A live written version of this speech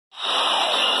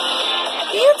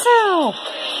help!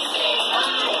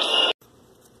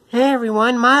 Hey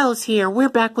everyone, Miles here. We're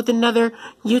back with another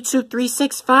YouTube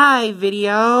 365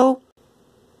 video.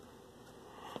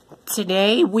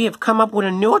 Today, we have come up with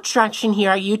a new attraction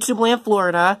here at YouTube Land,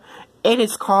 Florida. It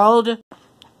is called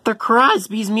the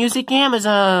Crosbys Music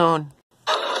Amazon.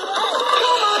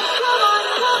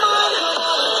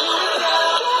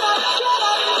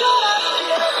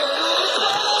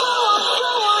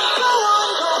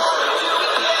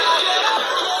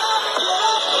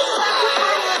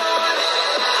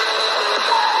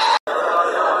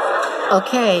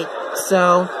 Okay,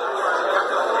 so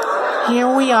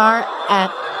here we are at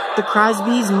the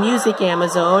Crosbys Music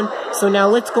Amazon. So now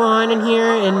let's go on in here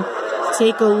and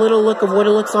take a little look of what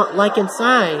it looks like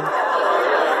inside.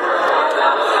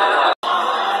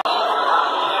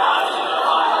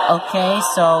 Okay,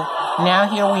 so now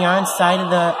here we are inside of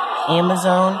the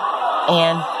Amazon,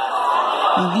 and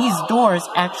these doors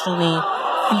actually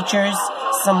features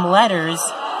some letters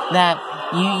that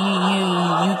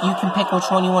you can pick which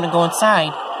one you want to go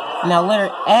inside. Now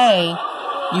letter A,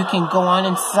 you can go on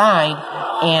inside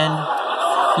and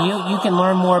you can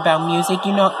learn more about music.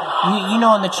 You know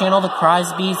on the channel the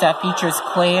Crosbys that features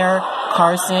Claire,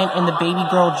 Carson, and the baby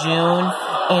girl June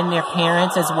and their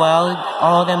parents as well.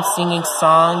 All of them singing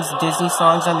songs, Disney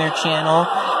songs on their channel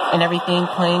and everything,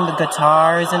 playing the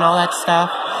guitars and all that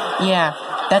stuff. Yeah,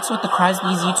 that's what the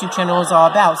Crosbys YouTube channel is all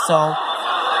about. So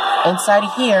inside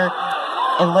of here,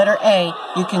 in letter A,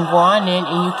 you can go on in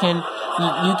and you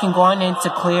can go on into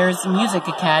Claire's Music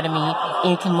Academy,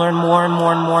 and you can learn more and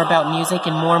more about music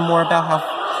and more about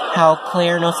how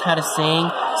Claire knows how to sing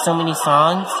so many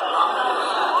songs.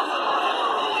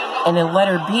 And in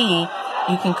letter B,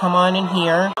 you can come on in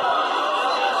here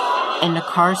in the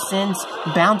Carson's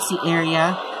bouncy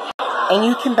area, and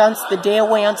you can bounce the day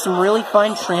away on some really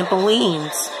fun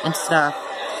trampolines and stuff.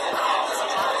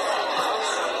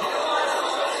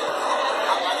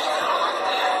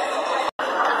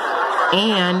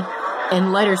 And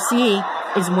in letter C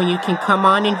is when you can come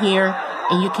on in here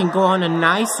and you can go on a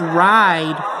nice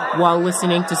ride while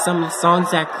listening to some of the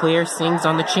songs that Claire sings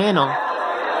on the channel.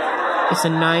 It's a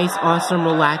nice, awesome,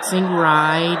 relaxing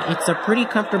ride. It's a pretty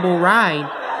comfortable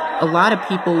ride. A lot of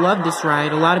people love this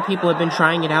ride. A lot of people have been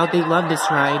trying it out. They love this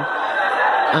ride.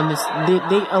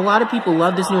 A lot of people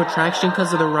love this new attraction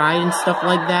because of the ride and stuff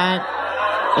like that.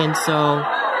 And so,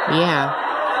 yeah.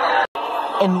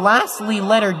 And lastly,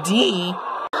 letter D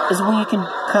is when you can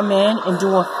come in and do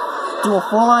a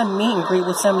full-on meet and greet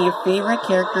with some of your favorite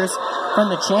characters from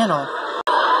the channel.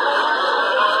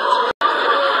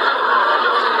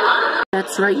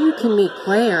 That's right, you can meet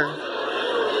Claire,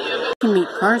 you can meet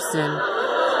Carson,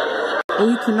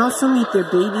 and you can also meet their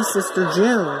baby sister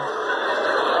June.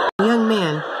 Young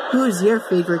man, who is your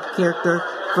favorite character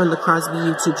from the Crosby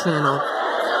YouTube channel?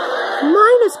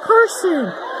 Mine is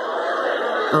Carson.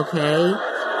 Okay.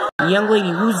 Young lady,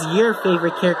 who's your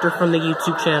favorite character from the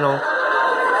YouTube channel?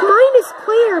 Mine is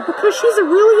Claire, because she's a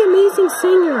really amazing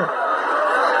singer.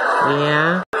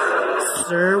 Yeah?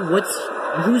 Sir,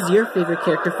 who's your favorite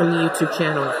character from the YouTube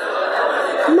channel?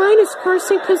 Mine is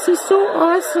Carson, because he's so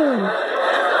awesome.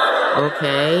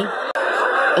 Okay.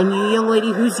 And you, young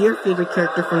lady, who's your favorite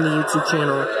character from the YouTube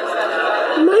channel?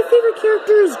 My favorite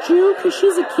character is June, because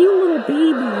she's a cute little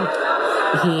baby.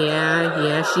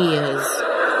 Yeah, she is.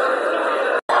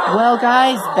 Well,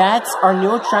 guys, that's our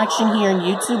new attraction here in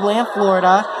YouTube Land,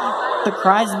 Florida, the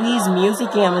Crosbys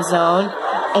Music Amazon.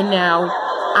 And now,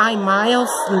 I'm Miles,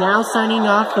 now signing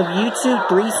off of YouTube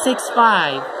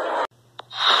 365.